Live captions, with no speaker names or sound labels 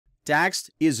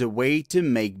text is a way to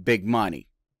make big money.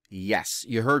 Yes,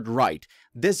 you heard right.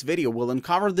 This video will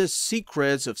uncover the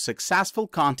secrets of successful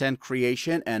content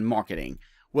creation and marketing.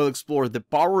 We'll explore the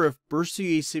power of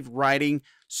persuasive writing,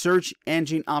 search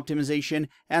engine optimization,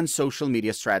 and social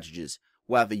media strategies.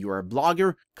 Whether you are a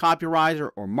blogger, copywriter,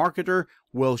 or marketer,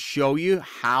 we'll show you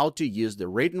how to use the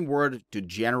written word to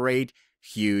generate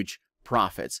huge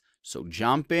profits. So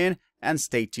jump in and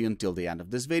stay tuned till the end of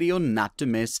this video not to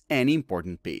miss any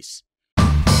important piece.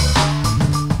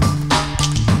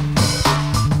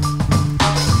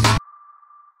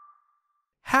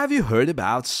 Have you heard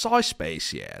about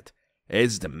SSpace yet?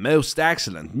 It's the most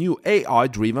excellent new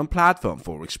AI-driven platform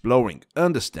for exploring,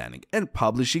 understanding, and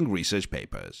publishing research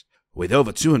papers. With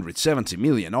over 270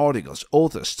 million articles,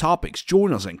 authors, topics,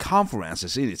 journals, and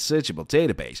conferences in its searchable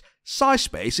database,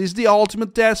 SSpace is the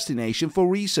ultimate destination for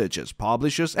researchers,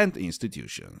 publishers, and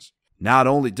institutions. Not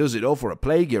only does it offer a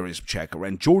plagiarism checker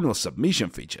and journal submission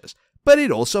features, but it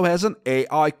also has an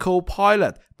AI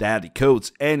co-pilot that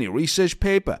decodes any research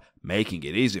paper, making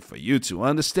it easy for you to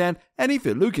understand, and if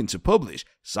you're looking to publish,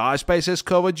 SSpace has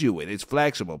covered you with its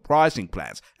flexible pricing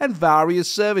plans and various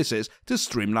services to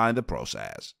streamline the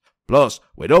process. Plus,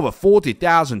 with over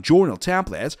 40,000 journal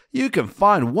templates, you can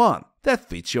find one that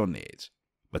fits your needs.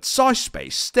 But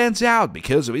SSpace stands out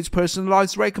because of its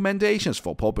personalized recommendations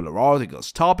for popular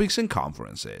articles, topics, and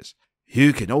conferences.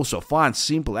 You can also find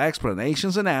simple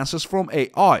explanations and answers from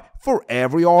AI for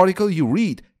every article you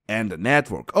read and a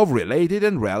network of related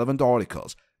and relevant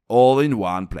articles, all in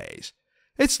one place.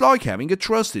 It's like having a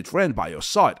trusted friend by your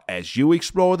side as you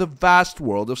explore the vast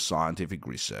world of scientific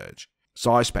research.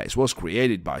 SSpace was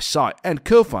created by Sai and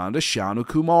co-founder Shanu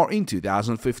Kumar in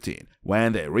 2015,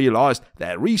 when they realized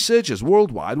that researchers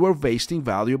worldwide were wasting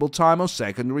valuable time on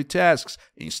secondary tasks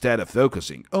instead of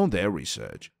focusing on their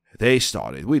research. They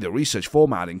started with a research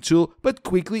formatting tool, but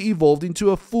quickly evolved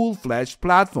into a full-fledged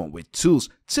platform with tools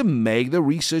to make the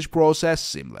research process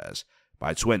seamless.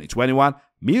 By 2021,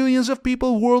 millions of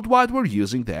people worldwide were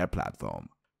using their platform.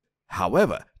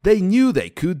 However, they knew they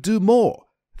could do more.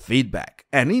 Feedback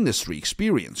and industry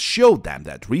experience showed them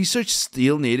that research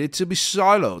still needed to be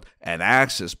siloed and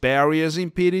access barriers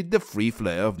impeded the free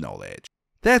flow of knowledge.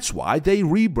 That's why they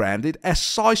rebranded as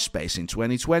SSpace in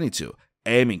 2022,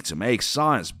 aiming to make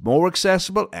science more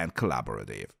accessible and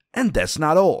collaborative. And that's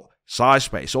not all.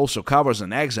 SSpace also covers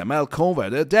an XML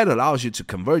converter that allows you to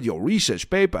convert your research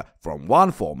paper from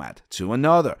one format to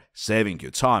another, saving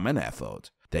you time and effort.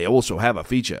 They also have a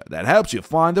feature that helps you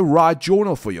find the right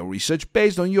journal for your research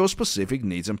based on your specific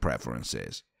needs and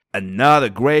preferences. Another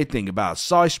great thing about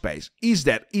SSpace is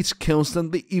that it's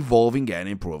constantly evolving and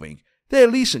improving. They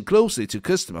listen closely to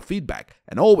customer feedback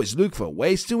and always look for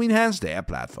ways to enhance their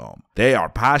platform. They are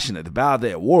passionate about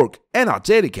their work and are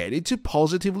dedicated to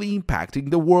positively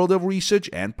impacting the world of research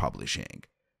and publishing.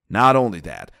 Not only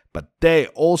that, but they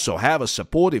also have a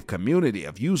supportive community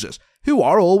of users who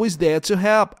are always there to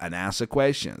help and answer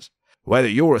questions. Whether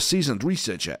you're a seasoned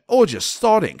researcher or just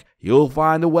starting, you'll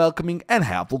find a welcoming and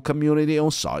helpful community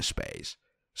on SSpace.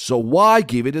 So why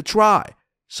give it a try?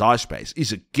 SSpace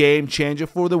is a game changer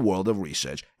for the world of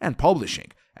research and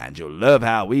publishing, and you'll love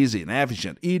how easy and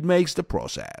efficient it makes the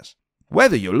process.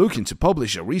 Whether you're looking to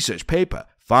publish a research paper,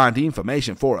 find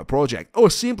information for a project, or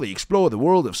simply explore the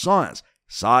world of science,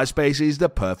 SSpace is the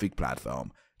perfect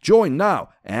platform. Join now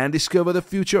and discover the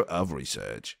future of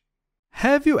research.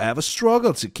 Have you ever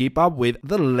struggled to keep up with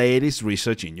the latest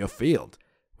research in your field?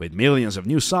 With millions of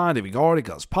new scientific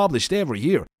articles published every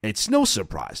year, it's no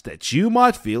surprise that you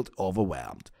might feel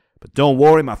overwhelmed. But don't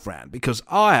worry, my friend, because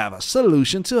I have a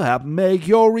solution to help make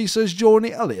your research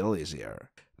journey a little easier.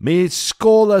 Meet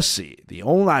ScholarC, the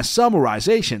online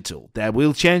summarization tool that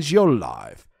will change your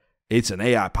life. It's an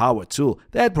AI-powered tool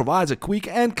that provides a quick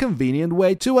and convenient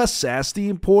way to assess the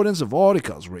importance of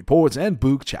articles, reports, and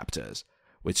book chapters.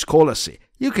 With ScholarC,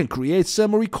 you can create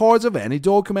summary cards of any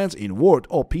documents in Word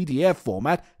or PDF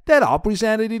format that are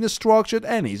presented in a structured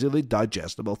and easily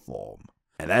digestible form.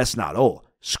 And that's not all.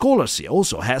 ScholarC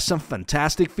also has some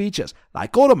fantastic features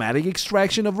like automatic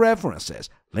extraction of references,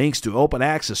 links to open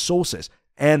access sources,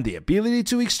 and the ability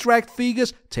to extract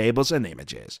figures, tables, and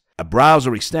images. A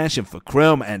browser extension for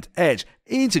Chrome and Edge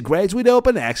integrates with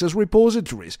open access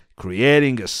repositories,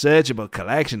 creating a searchable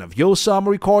collection of your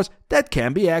summary cards that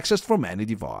can be accessed from any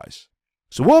device.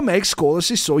 So what makes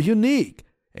ScholarC so unique?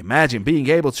 Imagine being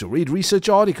able to read research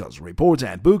articles, reports,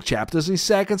 and book chapters in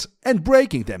seconds and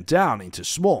breaking them down into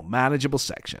small, manageable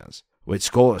sections. With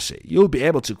ScholarC, you'll be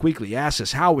able to quickly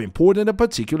assess how important a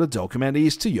particular document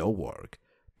is to your work.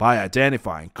 By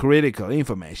identifying critical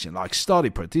information like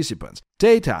study participants,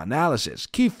 data analysis,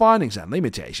 key findings and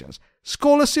limitations,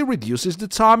 ScholarC reduces the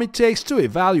time it takes to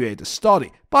evaluate a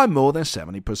study by more than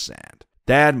 70%.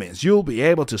 That means you'll be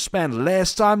able to spend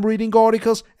less time reading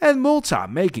articles and more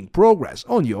time making progress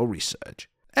on your research.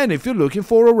 And if you're looking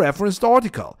for a referenced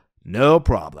article, no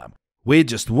problem. With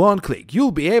just one click,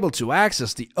 you'll be able to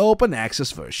access the open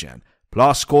access version.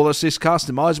 Plus, ScholarC's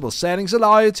customizable settings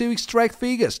allow you to extract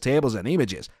figures, tables, and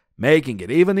images, making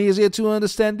it even easier to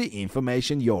understand the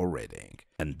information you're reading.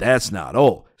 And that's not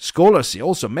all. ScholarC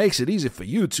also makes it easy for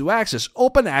you to access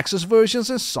open access versions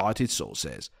and cited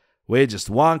sources. With just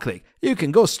one click, you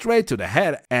can go straight to the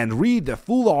head and read the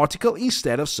full article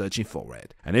instead of searching for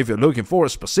it. And if you're looking for a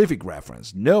specific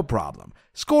reference, no problem.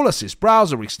 ScholarC's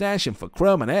browser extension for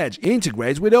Chrome and Edge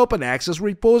integrates with open access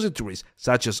repositories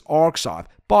such as arXiv,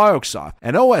 bioRxiv,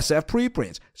 and OSF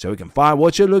preprints, so you can find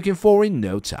what you're looking for in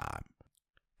no time.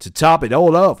 To top it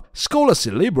all off,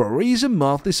 ScholarC Library is a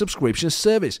monthly subscription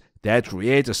service that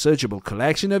creates a searchable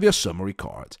collection of your summary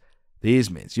cards.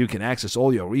 This means you can access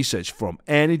all your research from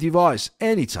any device,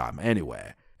 anytime,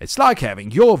 anywhere. It's like having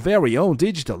your very own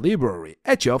digital library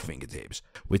at your fingertips.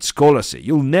 With ScholarC,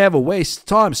 you'll never waste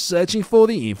time searching for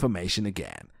the information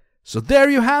again. So there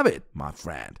you have it, my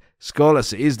friend.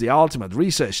 ScholarC is the ultimate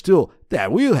research tool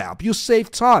that will help you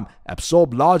save time,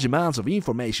 absorb large amounts of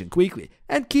information quickly,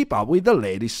 and keep up with the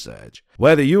latest search.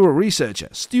 Whether you're a researcher,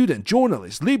 student,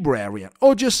 journalist, librarian,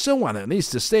 or just someone who needs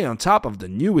to stay on top of the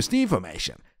newest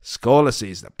information, ScholarC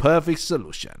is the perfect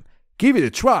solution. Give it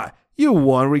a try, you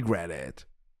won't regret it.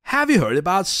 Have you heard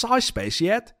about SSpace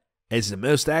yet? It's the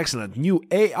most excellent new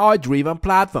AI-driven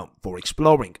platform for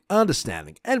exploring,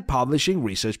 understanding, and publishing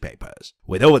research papers.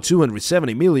 With over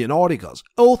 270 million articles,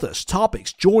 authors,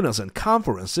 topics, journals, and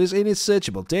conferences in its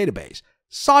searchable database,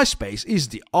 SSpace is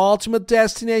the ultimate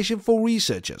destination for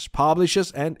researchers,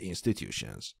 publishers, and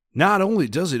institutions. Not only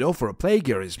does it offer a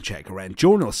plagiarism checker and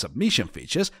journal submission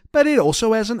features, but it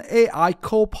also has an AI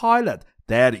co-pilot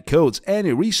that decodes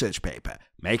any research paper,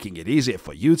 making it easier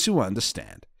for you to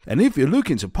understand. And if you're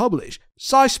looking to publish,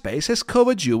 SSpace has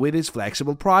covered you with its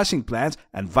flexible pricing plans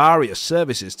and various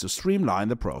services to streamline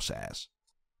the process.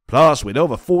 Plus, with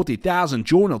over 40,000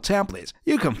 journal templates,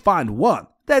 you can find one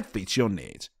that fits your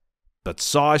needs. But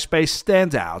SSpace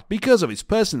stands out because of its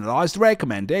personalized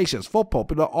recommendations for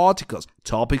popular articles,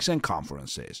 topics, and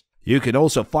conferences. You can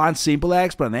also find simple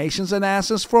explanations and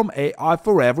answers from AI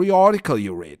for every article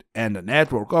you read, and a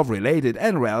network of related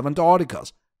and relevant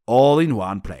articles, all in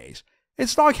one place.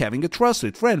 It's like having a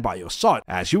trusted friend by your side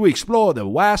as you explore the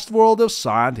vast world of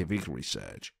scientific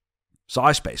research.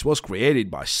 SSpace was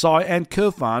created by Sai and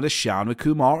co-founder Shanu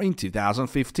Kumar in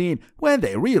 2015 when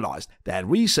they realized that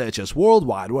researchers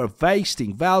worldwide were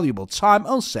wasting valuable time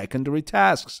on secondary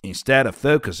tasks instead of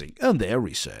focusing on their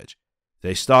research.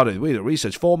 They started with a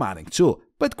research formatting tool,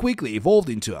 but quickly evolved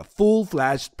into a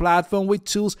full-fledged platform with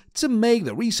tools to make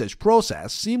the research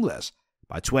process seamless.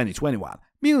 By 2021,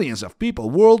 millions of people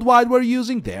worldwide were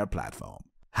using their platform.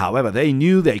 However, they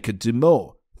knew they could do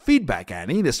more. Feedback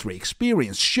and industry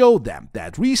experience showed them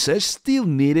that research still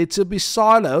needed to be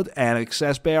siloed and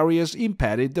access barriers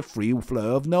impeded the free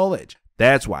flow of knowledge.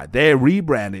 That's why they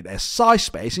rebranded as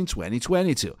SciSpace in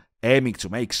 2022, aiming to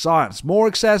make science more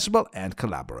accessible and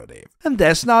collaborative. And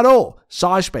that's not all.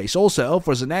 SciSpace also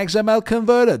offers an XML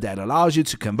converter that allows you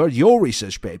to convert your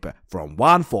research paper from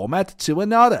one format to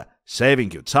another,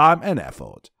 saving you time and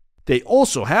effort. They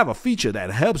also have a feature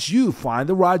that helps you find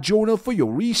the right journal for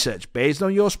your research based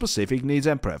on your specific needs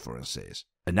and preferences.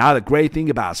 Another great thing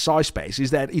about SciSpace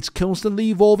is that it's constantly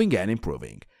evolving and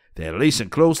improving. They listen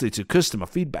closely to customer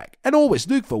feedback and always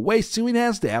look for ways to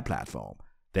enhance their platform.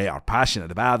 They are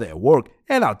passionate about their work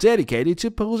and are dedicated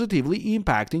to positively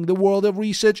impacting the world of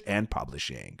research and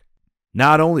publishing.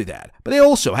 Not only that, but they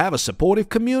also have a supportive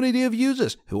community of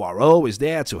users who are always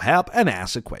there to help and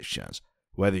answer questions.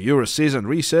 Whether you're a seasoned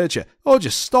researcher or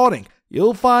just starting,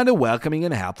 you'll find a welcoming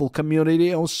and helpful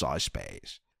community on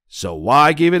SciSpace. So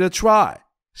why give it a try?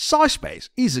 SciSpace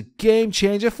is a game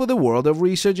changer for the world of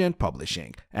research and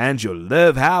publishing, and you'll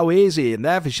love how easy and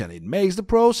efficient it makes the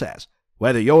process.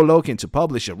 Whether you're looking to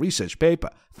publish a research paper,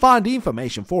 find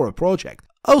information for a project,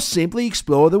 or simply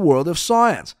explore the world of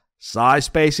science,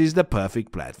 SciSpace is the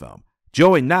perfect platform.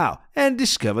 Join now and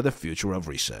discover the future of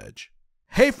research.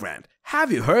 Hey friend,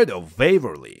 have you heard of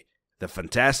Waverly, the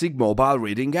fantastic mobile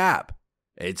reading app?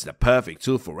 It's the perfect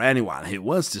tool for anyone who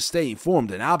wants to stay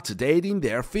informed and up to date in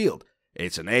their field.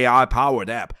 It's an AI-powered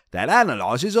app that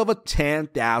analyzes over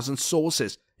 10,000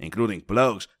 sources, including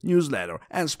blogs, newsletters,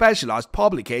 and specialized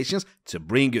publications to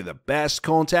bring you the best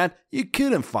content you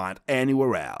couldn't find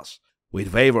anywhere else.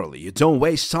 With Waverly, you don't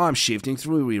waste time shifting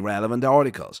through irrelevant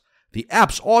articles. The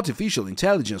app's artificial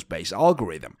intelligence-based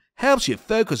algorithm helps you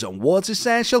focus on what's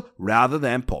essential rather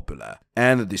than popular.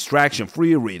 And the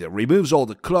distraction-free reader removes all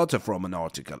the clutter from an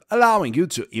article, allowing you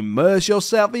to immerse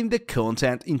yourself in the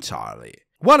content entirely.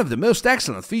 One of the most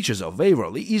excellent features of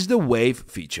Waverly is the Wave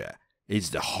feature. It's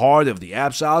the heart of the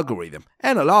app's algorithm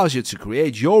and allows you to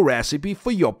create your recipe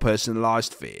for your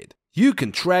personalized feed. You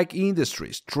can track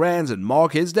industries, trends, and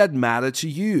markets that matter to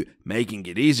you, making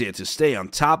it easier to stay on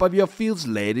top of your field's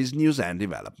latest news and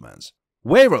developments.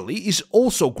 Waverly is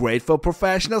also great for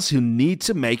professionals who need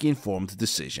to make informed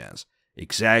decisions.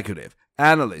 Executive,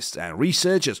 analysts, and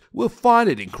researchers will find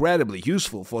it incredibly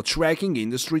useful for tracking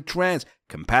industry trends,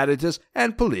 competitors,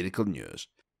 and political news.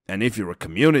 And if you're a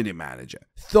community manager,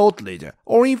 thought leader,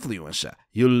 or influencer,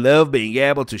 you love being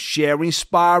able to share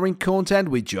inspiring content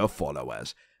with your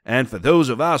followers. And for those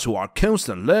of us who are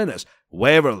constant learners,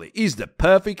 Waverly is the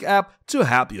perfect app to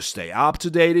help you stay up to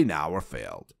date in our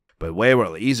field. But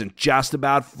Waverly isn't just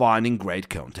about finding great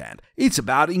content, it's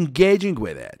about engaging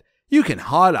with it. You can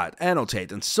highlight,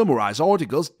 annotate, and summarize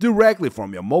articles directly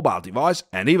from your mobile device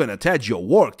and even attach your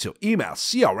work to emails,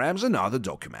 CRMs, and other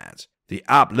documents. The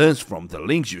app learns from the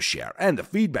links you share and the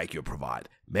feedback you provide,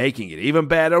 making it even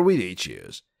better with each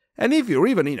use. And if you're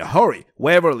even in a hurry,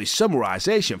 Waverly's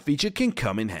summarization feature can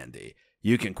come in handy.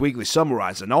 You can quickly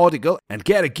summarize an article and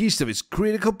get a gist of its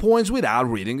critical points without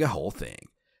reading the whole thing.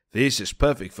 This is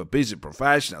perfect for busy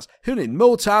professionals who need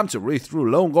more time to read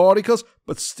through long articles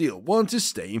but still want to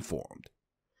stay informed.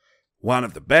 One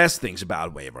of the best things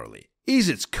about Waverly is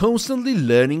it's constantly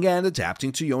learning and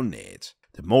adapting to your needs.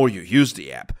 The more you use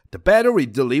the app, the better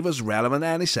it delivers relevant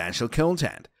and essential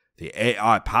content. The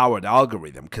AI-powered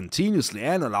algorithm continuously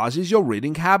analyzes your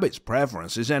reading habits,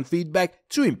 preferences, and feedback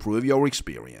to improve your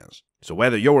experience. So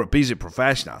whether you're a busy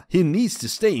professional who needs to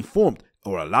stay informed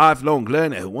or a lifelong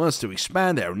learner who wants to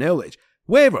expand their knowledge,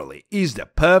 Waverly is the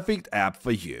perfect app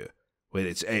for you. With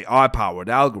its AI-powered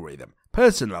algorithm,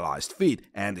 personalized feed,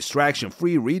 and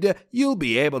distraction-free reader, you'll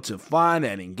be able to find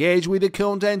and engage with the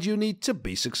content you need to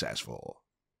be successful.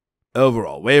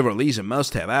 Overall, Waverly is a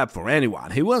must-have app for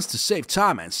anyone who wants to save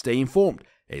time and stay informed.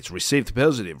 It's received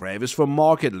positive reviews from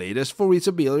market leaders for its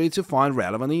ability to find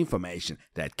relevant information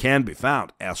that can't be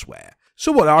found elsewhere.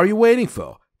 So what are you waiting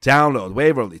for? Download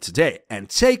Waverly today and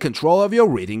take control of your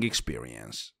reading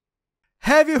experience.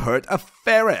 Have you heard of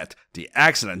Faret, the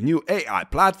excellent new AI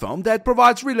platform that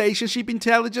provides relationship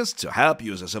intelligence to help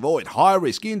users avoid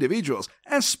high-risk individuals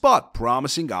and spot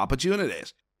promising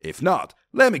opportunities? If not,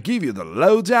 let me give you the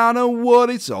lowdown on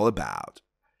what it's all about.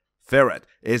 Faret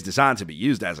is designed to be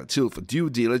used as a tool for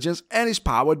due diligence and is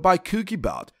powered by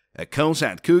CookieBot, a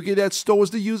consent cookie that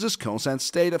stores the user's consent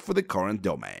data for the current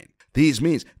domain. This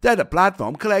means that the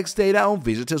platform collects data on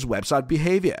visitors' website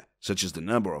behavior, such as the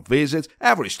number of visits,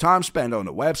 average time spent on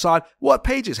the website, what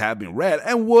pages have been read,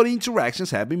 and what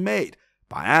interactions have been made.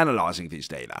 By analyzing this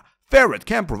data, Faret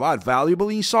can provide valuable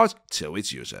insights to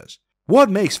its users. What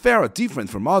makes Faret different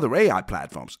from other AI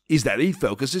platforms is that it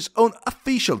focuses on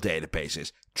official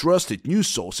databases, trusted news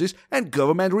sources, and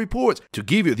government reports to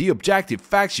give you the objective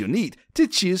facts you need to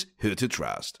choose who to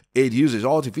trust. It uses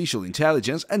artificial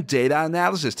intelligence and data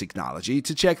analysis technology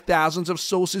to check thousands of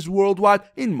sources worldwide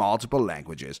in multiple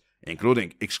languages,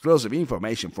 including exclusive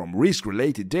information from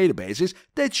risk-related databases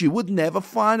that you would never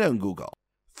find on Google.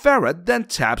 Faret then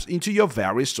taps into your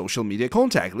various social media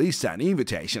contact lists and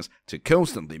invitations to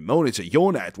constantly monitor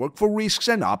your network for risks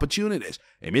and opportunities,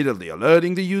 immediately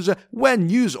alerting the user when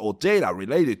news or data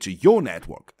related to your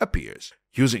network appears.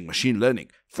 Using machine learning,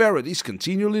 Faret is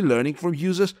continually learning from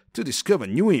users to discover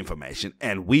new information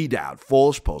and weed out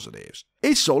false positives.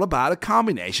 It's all about a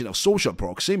combination of social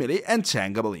proximity and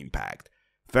tangible impact.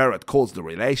 Faret calls the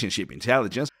relationship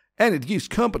intelligence, and it gives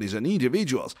companies and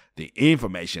individuals the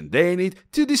information they need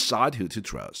to decide who to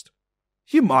trust.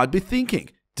 You might be thinking,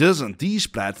 doesn't this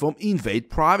platform invade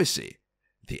privacy?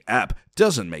 The app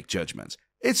doesn't make judgments.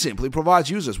 It simply provides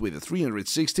users with a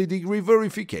 360-degree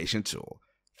verification tool.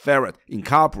 Faret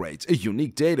incorporates a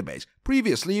unique database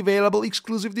previously available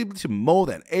exclusively to more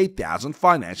than 8,000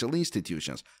 financial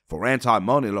institutions for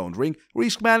anti-money laundering,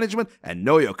 risk management, and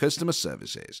know your customer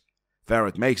services.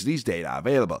 Faret makes these data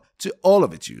available to all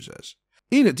of its users.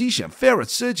 In addition, Faret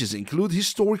searches include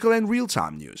historical and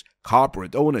real-time news,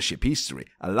 corporate ownership history,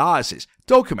 alliances,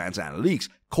 documents and leaks,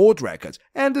 court records,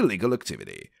 and illegal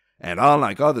activity. And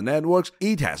unlike other networks,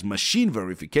 it has machine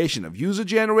verification of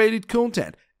user-generated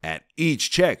content, and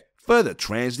each check further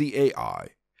trains the AI.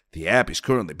 The app is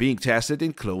currently being tested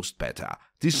in closed beta,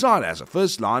 designed as a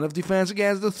first line of defense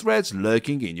against the threats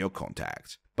lurking in your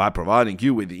contacts. By providing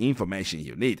you with the information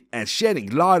you need and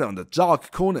shedding light on the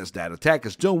dark corners that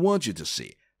attackers don't want you to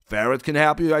see, Faret can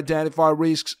help you identify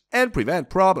risks and prevent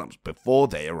problems before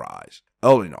they arise.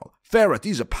 All in all, Faret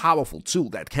is a powerful tool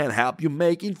that can help you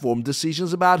make informed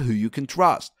decisions about who you can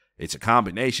trust. It's a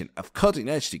combination of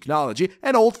cutting-edge technology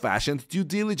and old-fashioned due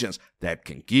diligence that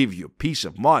can give you peace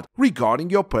of mind regarding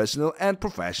your personal and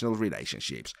professional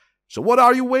relationships. So what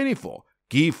are you waiting for?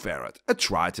 Give Faret a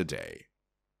try today.